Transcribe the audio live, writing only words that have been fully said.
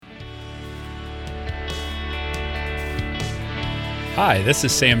Hi, this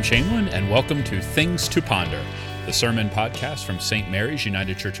is Sam Chamberlain, and welcome to Things to Ponder, the sermon podcast from St. Mary's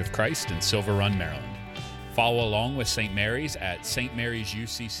United Church of Christ in Silver Run, Maryland. Follow along with St. Mary's at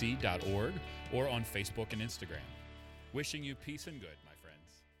stmarysucc.org or on Facebook and Instagram. Wishing you peace and good, my friends.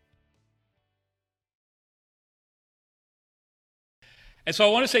 And so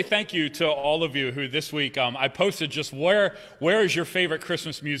I want to say thank you to all of you who this week I posted just where is your favorite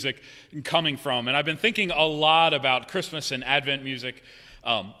Christmas music coming from? And I've been thinking a lot about Christmas and Advent music.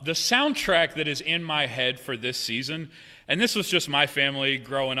 The soundtrack that is in my head for this season, and this was just my family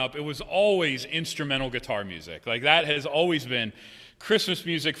growing up, it was always instrumental guitar music. Like that has always been Christmas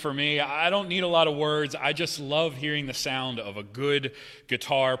music for me. I don't need a lot of words. I just love hearing the sound of a good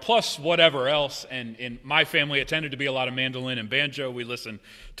guitar, plus whatever else. And in my family, it tended to be a lot of mandolin and banjo. We listened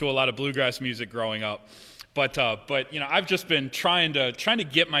to a lot of bluegrass music growing up. But you know, I've just been trying to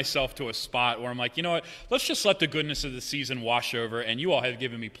get myself to a spot where I'm like, you know what? Let's just let the goodness of the season wash over. And you all have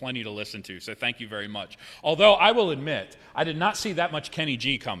given me plenty to listen to, so thank you very much. Although I will admit, I did not see that much Kenny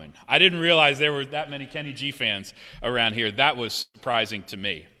G coming. I didn't realize there were that many Kenny G fans around here. That was surprising to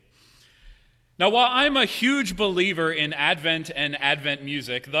me. Now, while I'm a huge believer in Advent and Advent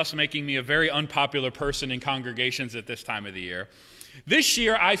music, thus making me a very unpopular person in congregations at this time of the year, this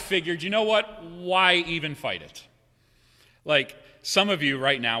year I figured, you know what, why even fight it? Like, some of you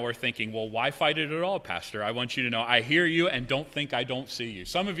right now are thinking, well, why fight it at all, Pastor? I want you to know I hear you and don't think I don't see you.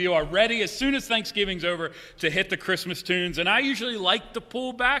 Some of you are ready as soon as Thanksgiving's over to hit the Christmas tunes, and I usually like to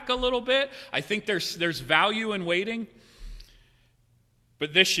pull back a little bit. I think there's value in waiting.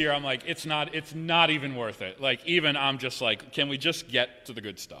 But this year I'm like, it's not even worth it. Like, even I'm just like, can we just get to the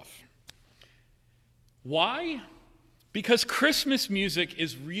good stuff? Why? Because Christmas music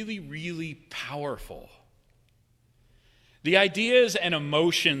is really, really powerful. The ideas and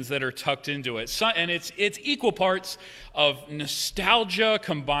emotions that are tucked into it, and it's equal parts of nostalgia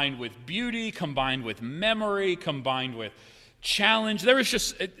combined with beauty, combined with memory, combined with challenge. There is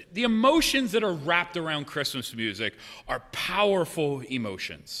just, the emotions that are wrapped around Christmas music are powerful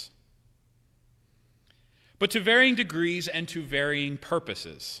emotions. But to varying degrees and to varying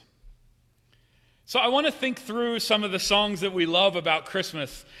purposes. So I want to think through some of the songs that we love about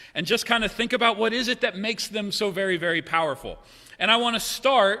Christmas and just kind of think about what is it that makes them so very, very powerful. And I want to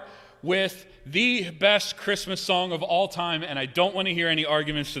start with the best Christmas song of all time, and I don't want to hear any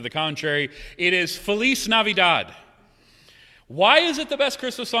arguments to the contrary. It is Feliz Navidad. Why is it the best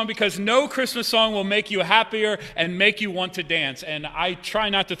Christmas song? Because no Christmas song will make you happier and make you want to dance. And I try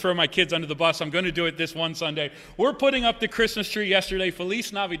not to throw my kids under the bus. I'm going to do it this one Sunday. We're putting up the Christmas tree yesterday.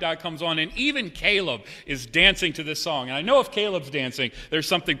 Feliz Navidad comes on, and even Caleb is dancing to this song. And I know if Caleb's dancing, there's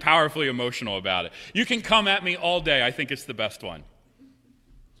something powerfully emotional about it. You can come at me all day. I think it's the best one.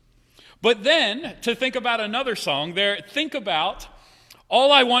 But then, to think about another song there, think about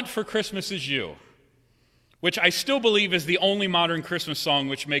All I Want for Christmas Is You, which I still believe is the only modern Christmas song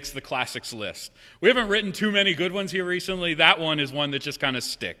which makes the classics list. We haven't written too many good ones here recently. That one is one that just kind of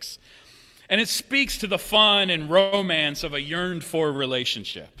sticks. And it speaks to the fun and romance of a yearned-for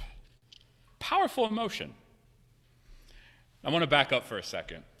relationship. Powerful emotion. I want to back up for a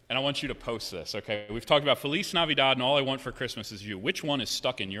second, and I want you to post this, okay? We've talked about Feliz Navidad and All I Want for Christmas Is You. Which one is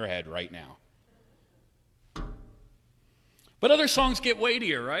stuck in your head right now? But other songs get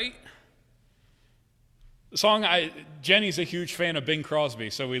weightier, right? The song, Jenny's a huge fan of Bing Crosby,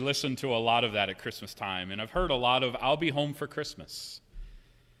 so we listen to a lot of that at Christmas time. And I've heard a lot of I'll Be Home for Christmas.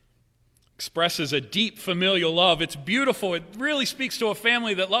 Expresses a deep familial love. It's beautiful. It really speaks to a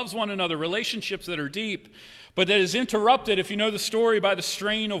family that loves one another, relationships that are deep, but that is interrupted, if you know the story, by the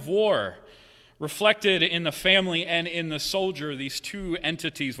strain of war, reflected in the family and in the soldier, these two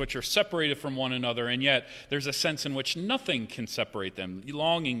entities which are separated from one another, and yet there's a sense in which nothing can separate them,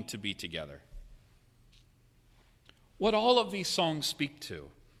 longing to be together. What all of these songs speak to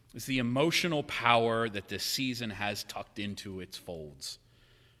is the emotional power that this season has tucked into its folds.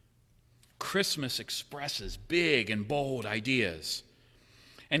 Christmas expresses big and bold ideas.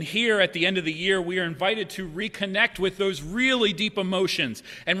 And here at the end of the year, we are invited to reconnect with those really deep emotions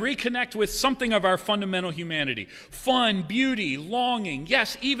and reconnect with something of our fundamental humanity. Fun, beauty, longing,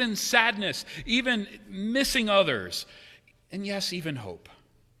 yes, even sadness, even missing others, and yes, even hope.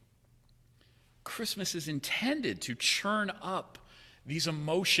 Christmas is intended to churn up these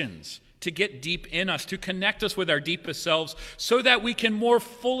emotions, to get deep in us, to connect us with our deepest selves so that we can more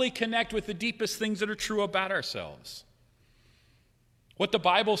fully connect with the deepest things that are true about ourselves. What the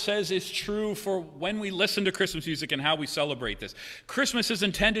Bible says is true for when we listen to Christmas music and how we celebrate this. Christmas is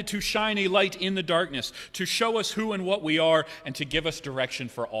intended to shine a light in the darkness, to show us who and what we are, and to give us direction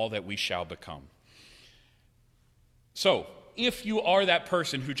for all that we shall become. So, if you are that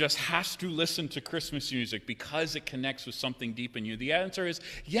person who just has to listen to Christmas music because it connects with something deep in you, the answer is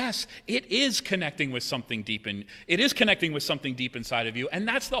yes, it is connecting with something deep inside of you, and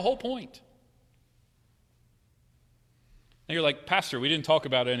that's the whole point. Now you're like, Pastor, we didn't talk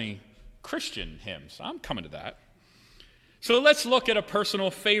about any Christian hymns. I'm coming to that. So let's look at a personal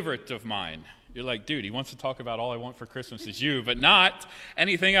favorite of mine. You're like, dude, he wants to talk about All I Want for Christmas Is You, but not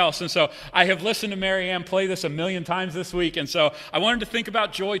anything else. And so I have listened to Marianne play this 1,000,000 times this week, and so I wanted to think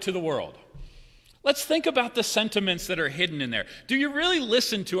about Joy to the World. Let's think about the sentiments that are hidden in there. Do you really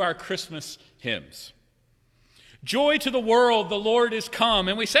listen to our Christmas hymns? Joy to the world, the Lord is come.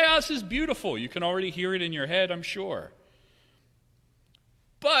 And we say, oh, this is beautiful. You can already hear it in your head, I'm sure.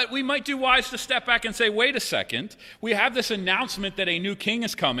 But we might do wise to step back and say, wait a second, we have this announcement that a new king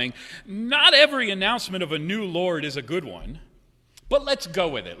is coming. Not every announcement of a new Lord is a good one, but let's go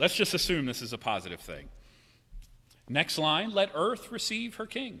with it. Let's just assume this is a positive thing. Next line, let earth receive her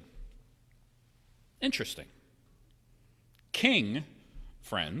king. Interesting. King,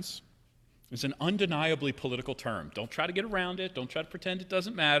 friends, is an undeniably political term. Don't try to get around it. Don't try to pretend it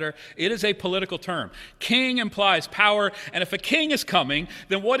doesn't matter. It is a political term. King implies power, and if a king is coming,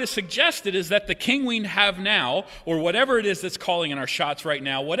 then what is suggested is that the king we have now, or whatever it is that's calling in our shots right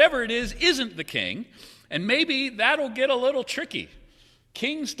now, whatever it is, isn't the king, and maybe that'll get a little tricky.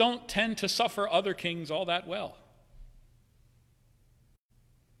 Kings don't tend to suffer other kings all that well.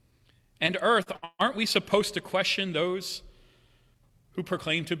 And earth, aren't we supposed to question those who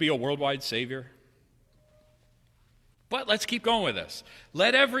proclaim to be a worldwide Savior? But let's keep going with this.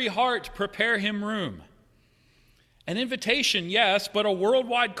 Let every heart prepare him room. An invitation, yes, but a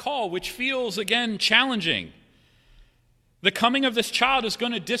worldwide call, which feels, again, challenging. The coming of this child is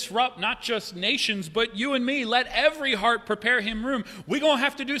going to disrupt not just nations, but you and me. Let every heart prepare him room. We're going to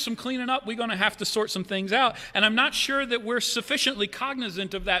have to do some cleaning up. We're going to have to sort some things out. And I'm not sure that we're sufficiently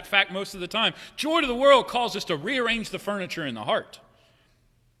cognizant of that fact most of the time. Joy to the World calls us to rearrange the furniture in the heart.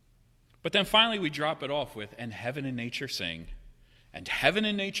 But then finally we drop it off with, and heaven and nature sing, and heaven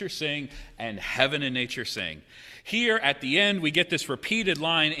and nature sing, and heaven and nature sing. Here at the end we get this repeated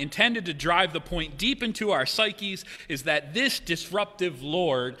line intended to drive the point deep into our psyches, is that this disruptive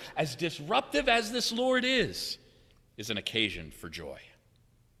Lord, as disruptive as this Lord is an occasion for joy.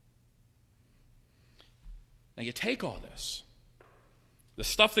 Now you take all this, the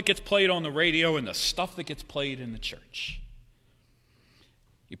stuff that gets played on the radio and the stuff that gets played in the church,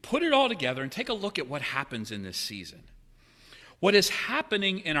 you put it all together and take a look at what happens in this season. What is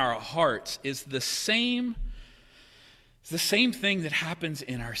happening in our hearts is the same thing that happens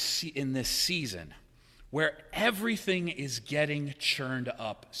in this season, where everything is getting churned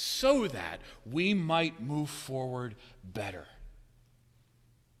up so that we might move forward better.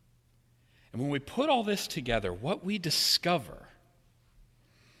 And when we put all this together, what we discover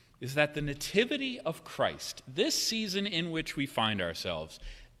is that the nativity of Christ, this season in which we find ourselves,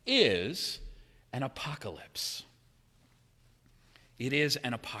 is an apocalypse. It is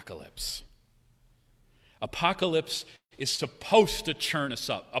an apocalypse. Apocalypse is supposed to churn us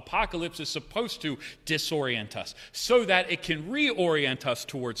up. Apocalypse is supposed to disorient us so that it can reorient us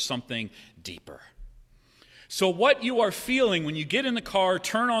towards something deeper. So what you are feeling when you get in the car,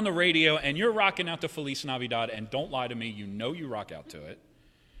 turn on the radio, and you're rocking out to Feliz Navidad, and don't lie to me, you know you rock out to it.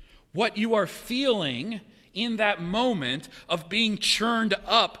 What you are feeling in that moment of being churned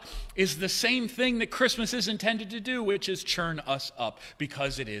up is the same thing that Christmas is intended to do, which is churn us up,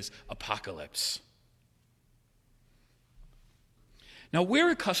 because it is apocalypse. Now,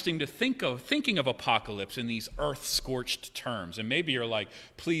 we're accustomed to thinking of apocalypse in these earth-scorched terms. And maybe you're like,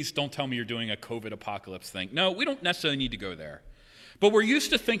 please don't tell me you're doing a COVID apocalypse thing. No, we don't necessarily need to go there. But we're used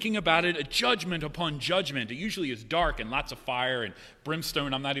to thinking about it, a judgment upon judgment. It usually is dark and lots of fire and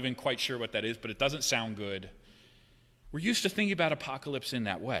brimstone. I'm not even quite sure what that is, but it doesn't sound good. We're used to thinking about apocalypse in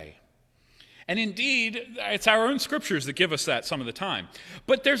that way. And indeed, it's our own scriptures that give us that some of the time.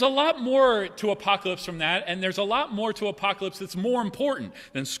 But there's a lot more to apocalypse from that, and there's a lot more to apocalypse that's more important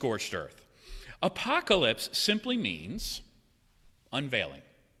than scorched earth. Apocalypse simply means unveiling.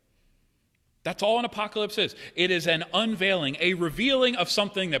 That's all an apocalypse is. It is an unveiling, a revealing of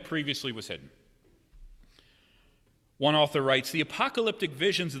something that previously was hidden. One author writes, the apocalyptic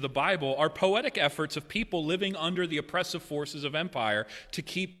visions of the Bible are poetic efforts of people living under the oppressive forces of empire to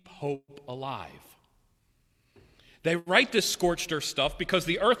keep hope alive. They write this scorched earth stuff because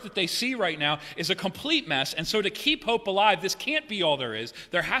the earth that they see right now is a complete mess, and so to keep hope alive, this can't be all there is.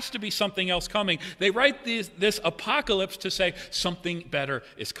 There has to be something else coming. They write this apocalypse to say something better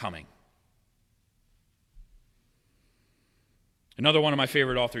is coming. Another one of my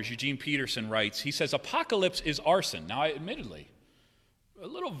favorite authors, Eugene Peterson, writes, he says, apocalypse is arson. Now, admittedly, a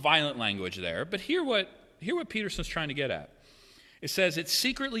little violent language there, but hear what Peterson's trying to get at. It says, it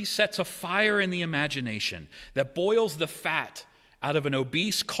secretly sets a fire in the imagination that boils the fat out of an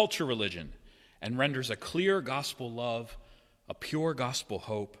obese culture religion and renders a clear gospel love, a pure gospel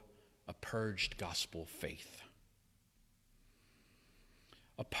hope, a purged gospel faith.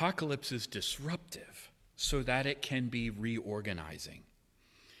 Apocalypse is disruptive so that it can be reorganizing.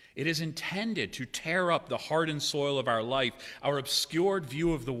 It is intended to tear up the hardened soil of our life, our obscured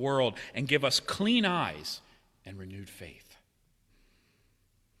view of the world, and give us clean eyes and renewed faith.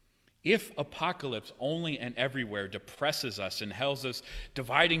 If apocalypse only and everywhere depresses us and held us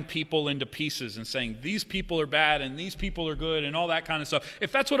dividing people into pieces and saying these people are bad and these people are good and all that kind of stuff,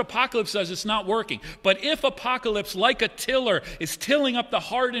 if that's what apocalypse does, it's not working. But if apocalypse, like a tiller, is tilling up the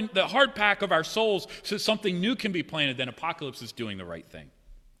hard pack of our souls so something new can be planted, then apocalypse is doing the right thing.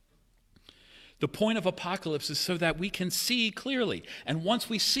 The point of apocalypse is so that we can see clearly. And once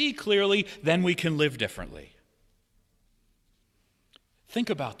we see clearly, then we can live differently. Think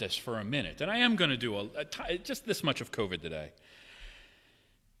about this for a minute, and I am going to do just this much of COVID today.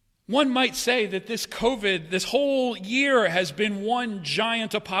 One might say that this whole year has been one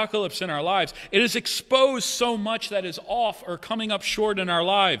giant apocalypse in our lives. It has exposed so much that is off or coming up short in our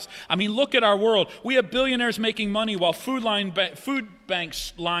lives. I mean, look at our world. We have billionaires making money while food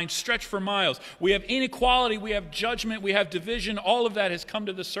banks lines stretch for miles. We have inequality, we have judgment, we have division. All of that has come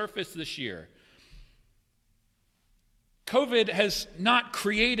to the surface this year. COVID has not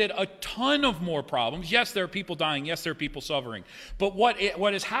created a ton of more problems. Yes, there are people dying. Yes, there are people suffering. But what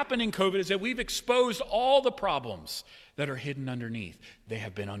has happened in COVID is that we've exposed all the problems that are hidden underneath. They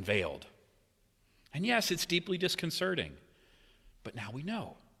have been unveiled. And yes, it's deeply disconcerting. But now we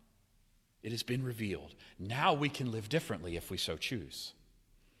know. It has been revealed. Now we can live differently if we so choose.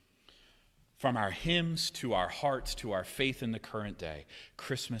 From our hymns to our hearts to our faith in the current day,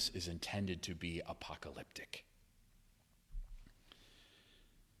 Christmas is intended to be apocalyptic.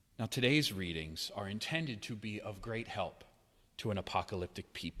 Now, today's readings are intended to be of great help to an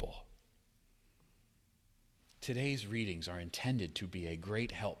apocalyptic people. Today's readings are intended to be a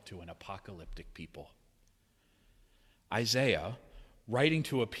great help to an apocalyptic people. Isaiah, writing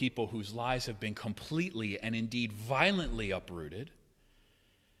to a people whose lives have been completely and indeed violently uprooted,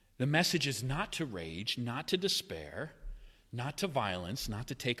 the message is not to rage, not to despair, not to violence, not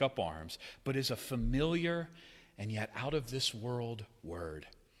to take up arms, but is a familiar and yet out of this world word.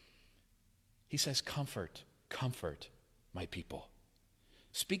 He says, comfort, comfort my people.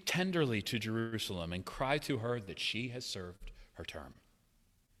 Speak tenderly to Jerusalem and cry to her that she has served her term.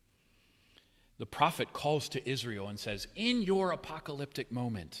 The prophet calls to Israel and says, in your apocalyptic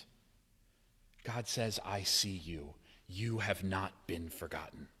moment, God says, I see you. You have not been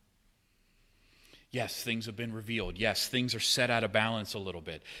forgotten. Yes, things have been revealed. Yes, things are set out of balance a little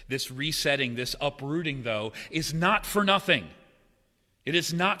bit. This resetting, this uprooting, though, is not for nothing. It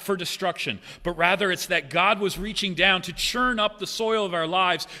is not for destruction, but rather it's that God was reaching down to churn up the soil of our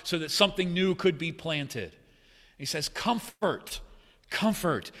lives so that something new could be planted. He says, comfort,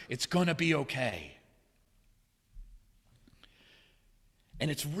 comfort, it's going to be okay. And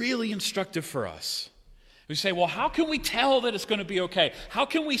it's really instructive for us. We say, well, how can we tell that it's going to be okay? How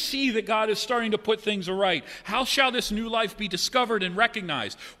can we see that God is starting to put things right? How shall this new life be discovered and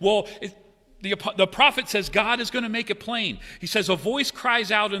recognized? Well, the prophet says God is going to make it plain. He says, a voice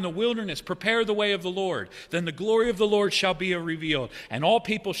cries out in the wilderness, prepare the way of the Lord. Then the glory of the Lord shall be revealed, and all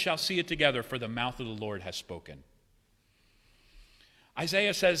people shall see it together, for the mouth of the Lord has spoken.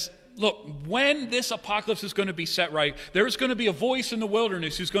 Isaiah says, look, when this apocalypse is going to be set right, there is going to be a voice in the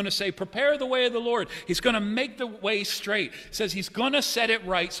wilderness who's going to say, prepare the way of the Lord. He's going to make the way straight. He says he's going to set it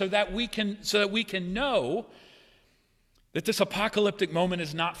right so that we can know that this apocalyptic moment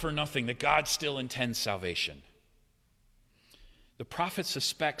is not for nothing, that God still intends salvation. The prophet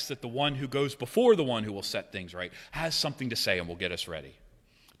suspects that the one who goes before the one who will set things right has something to say and will get us ready.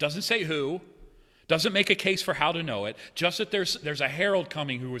 Doesn't say who, doesn't make a case for how to know it, just that there's a herald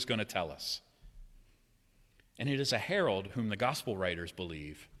coming who is going to tell us. And it is a herald whom the gospel writers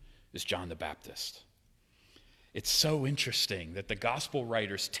believe is John the Baptist. It's so interesting that the gospel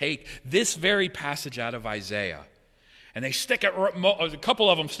writers take this very passage out of Isaiah and they stick it, a couple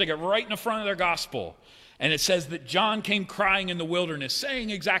of them stick it right in the front of their gospel. And it says that John came crying in the wilderness, saying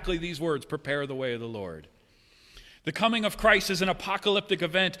exactly these words, prepare the way of the Lord. The coming of Christ is an apocalyptic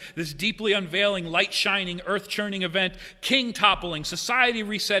event, this deeply unveiling, light-shining, earth-churning event, king-toppling,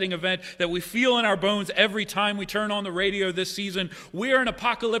 society-resetting event that we feel in our bones every time we turn on the radio this season. We are an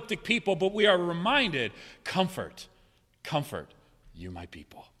apocalyptic people, but we are reminded, comfort, comfort, you my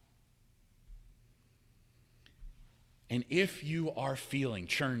people. And if you are feeling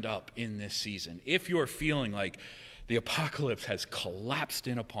churned up in this season, if you're feeling like the apocalypse has collapsed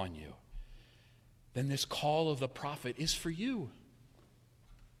in upon you, then this call of the prophet is for you.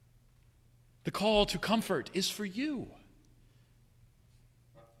 The call to comfort is for you.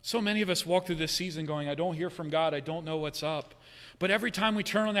 So many of us walk through this season going, I don't hear from God, I don't know what's up. But every time we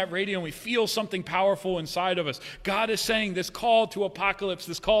turn on that radio and we feel something powerful inside of us, God is saying this call to apocalypse,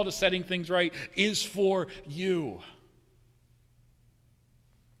 this call to setting things right is for you.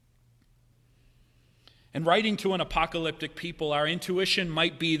 And writing to an apocalyptic people, our intuition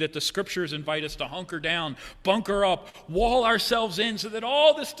might be that the scriptures invite us to hunker down, bunker up, wall ourselves in so that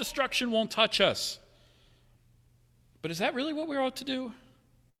all this destruction won't touch us. But is that really what we're ought to do?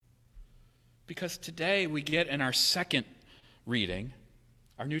 Because today we get in our second reading,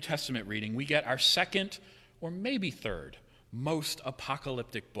 our New Testament reading, we get our second or maybe third most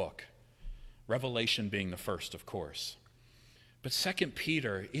apocalyptic book, Revelation being the first, of course. But 2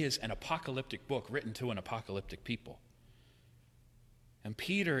 Peter is an apocalyptic book written to an apocalyptic people. And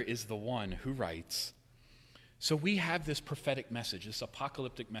Peter is the one who writes, so we have this prophetic message, this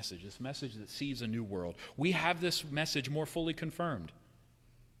apocalyptic message, this message that sees a new world. We have this message more fully confirmed.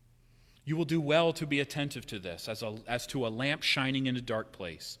 You will do well to be attentive to this as to a lamp shining in a dark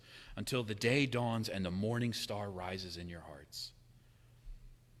place until the day dawns and the morning star rises in your hearts.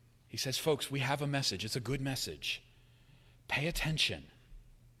 He says, folks, we have a message. It's a good message. Pay attention.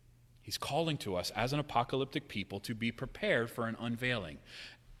 He's calling to us as an apocalyptic people to be prepared for an unveiling.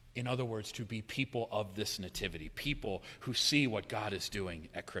 In other words, to be people of this nativity, people who see what God is doing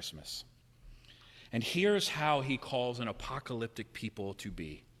at Christmas. And here's how he calls an apocalyptic people to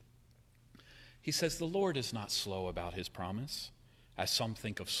be. He says, the Lord is not slow about his promise, as some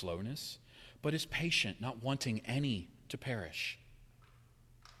think of slowness, but is patient, not wanting any to perish.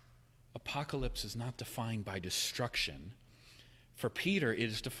 Apocalypse is not defined by destruction. For Peter, it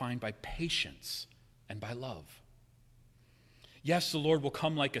is defined by patience and by love. Yes, the Lord will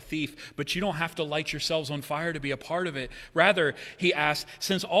come like a thief, but you don't have to light yourselves on fire to be a part of it. Rather, he asks,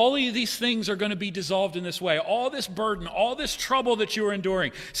 since all of these things are going to be dissolved in this way, all this burden, all this trouble that you are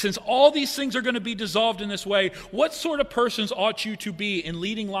enduring, since all these things are going to be dissolved in this way, what sort of persons ought you to be in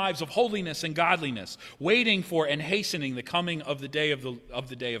leading lives of holiness and godliness, waiting for and hastening the coming of the day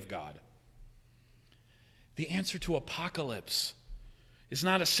of God? The answer to apocalypse is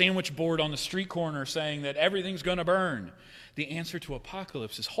not a sandwich board on the street corner saying that everything's going to burn. The answer to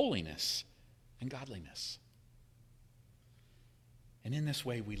apocalypse is holiness and godliness. And in this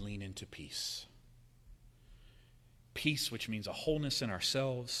way, we lean into peace. Peace, which means a wholeness in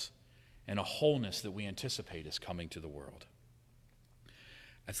ourselves and a wholeness that we anticipate is coming to the world.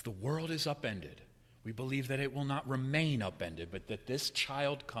 As the world is upended, we believe that it will not remain upended, but that this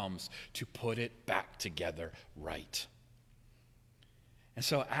child comes to put it back together right. And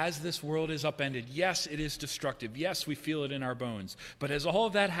so as this world is upended, yes, it is destructive. Yes, we feel it in our bones. But as all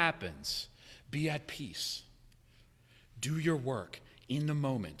of that happens, be at peace. Do your work in the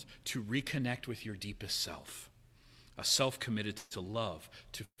moment to reconnect with your deepest self, a self committed to love,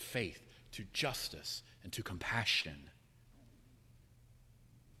 to faith, to justice, and to compassion.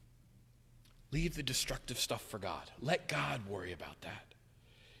 Leave the destructive stuff for God. Let God worry about that.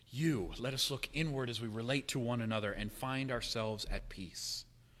 Let us look inward as we relate to one another and find ourselves at peace.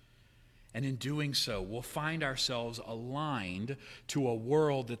 And in doing so, we'll find ourselves aligned to a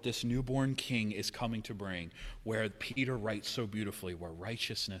world that this newborn king is coming to bring, where Peter writes so beautifully, where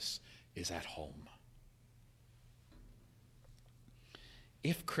righteousness is at home.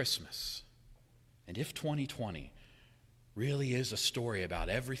 If Christmas and if 2020 really is a story about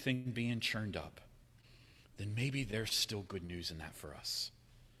everything being churned up, then maybe there's still good news in that for us.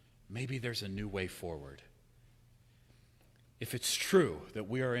 Maybe there's a new way forward. If it's true that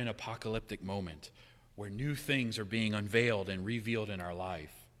we are in an apocalyptic moment where new things are being unveiled and revealed in our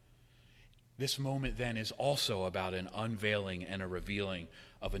life, this moment then is also about an unveiling and a revealing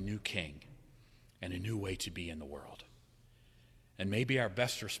of a new king and a new way to be in the world. And maybe our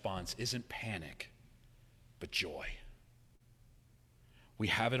best response isn't panic, but joy. We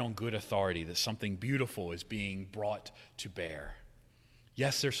have it on good authority that something beautiful is being brought to bear.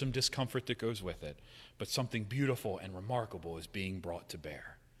 Yes, there's some discomfort that goes with it, but something beautiful and remarkable is being brought to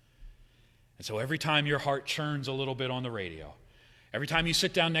bear. And so every time your heart churns a little bit on the radio, every time you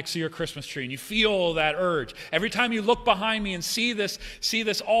sit down next to your Christmas tree and you feel that urge, every time you look behind me and see this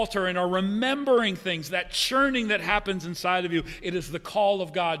altar and are remembering things, that churning that happens inside of you, it is the call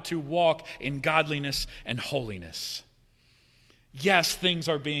of God to walk in godliness and holiness. Yes, things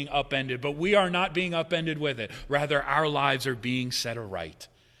are being upended, but we are not being upended with it. Rather, our lives are being set aright.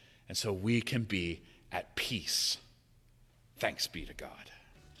 And so we can be at peace. Thanks be to God.